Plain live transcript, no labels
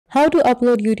How to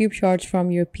upload YouTube Shorts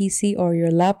from your PC or your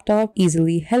laptop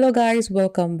easily. Hello guys,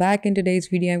 welcome back. In today's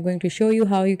video, I'm going to show you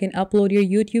how you can upload your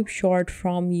YouTube short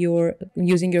from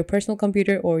using your personal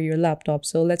computer or your laptop.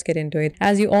 So let's get into it.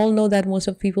 As you all know that most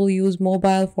of people use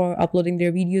mobile for uploading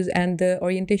their videos, and the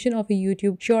orientation of a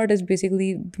YouTube short is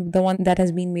basically the one that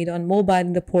has been made on mobile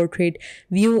in the portrait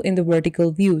view, in the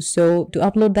vertical view. So to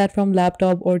upload that from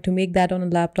laptop or to make that on a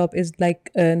laptop is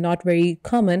not very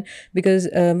common, because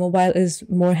mobile is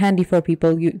more handy for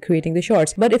people creating the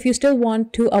shorts. But if you still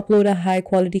want to upload a high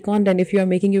quality content, if you are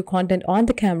making your content on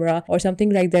the camera or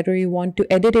something like that, or you want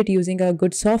to edit it using a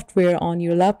good software on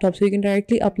your laptop, so you can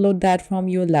directly upload that from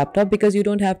your laptop, because you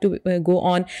don't have to go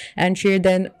on and share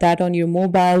then that on your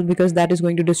mobile, because that is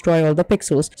going to destroy all the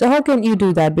pixels. So how can you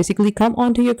do that? Basically, come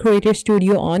onto your Creator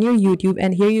Studio on your YouTube,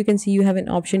 and here you can see you have an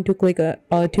option to click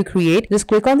to create. Just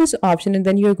click on this option, and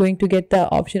then you're going to get the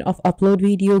option of upload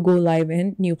video, go live,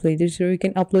 and new playlist. So you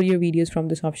can upload your videos from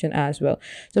this option as well.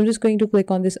 So I'm just going to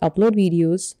click on this upload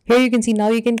videos. Here you can see now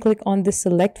you can click on this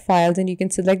select files, and you can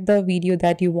select the video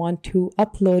that you want to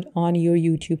upload on your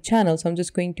YouTube channel. So I'm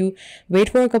just going to wait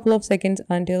for a couple of seconds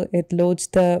until it loads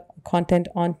the content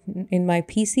on in my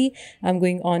PC. I'm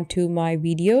going on to my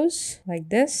videos like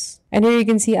this. And here you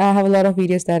can see I have a lot of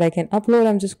videos that I can upload.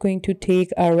 I'm just going to take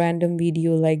a random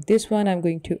video like this one. I'm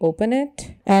going to open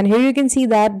it. And here you can see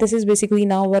that this is basically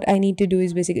now what I need to do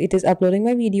is basically it is uploading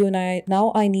my video. And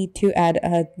now I need to add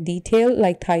a detail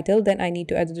like title. Then I need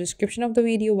to add the description of the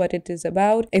video, what it is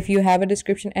about. If you have a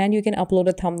description, and you can upload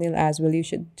a thumbnail as well. You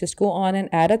should just go on and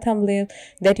add a thumbnail.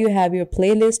 That you have your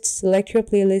playlist. Select your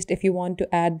playlist if you want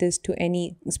to add this to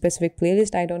any specific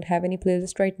playlist. I don't have any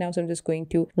playlist right now, so I'm just going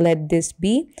to let this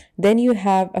be. Then you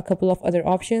have a couple of other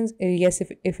options. Yes,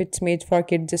 if it's made for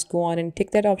kids, just go on and tick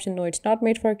that option. No, it's not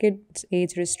made for kids, it's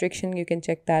age restriction, you can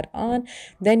check that on.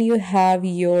 Then you have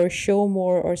your show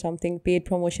more or something, paid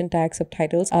promotion tag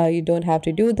subtitles. You don't have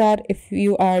to do that. If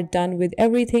you are done with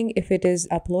everything, if it is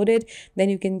uploaded,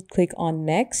 then you can click on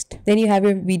next. Then you have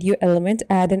your video element,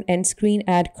 add an end screen,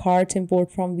 add cards,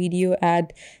 import from video,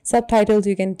 add subtitles.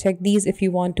 You can check these if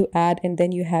you want to add. And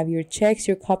then you have your checks,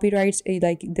 your copyrights,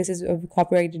 like this is a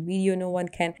copyrighted video, no one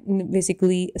can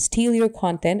basically steal your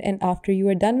content. And after you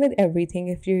are done with everything,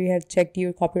 if you have checked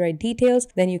your copyright details,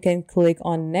 then you can click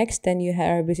on next. Then you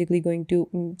are basically going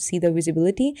to see the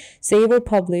visibility, save or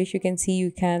publish. You can see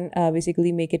you can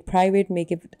basically make it private, make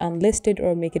it unlisted,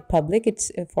 or make it public.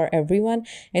 It's for everyone.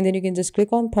 And then you can just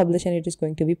click on publish, and it is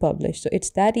going to be published. So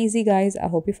it's that easy, guys. I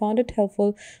hope you found it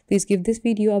helpful. Please give this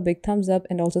video a big thumbs up,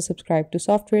 and also subscribe to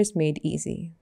Softwares Made Easy.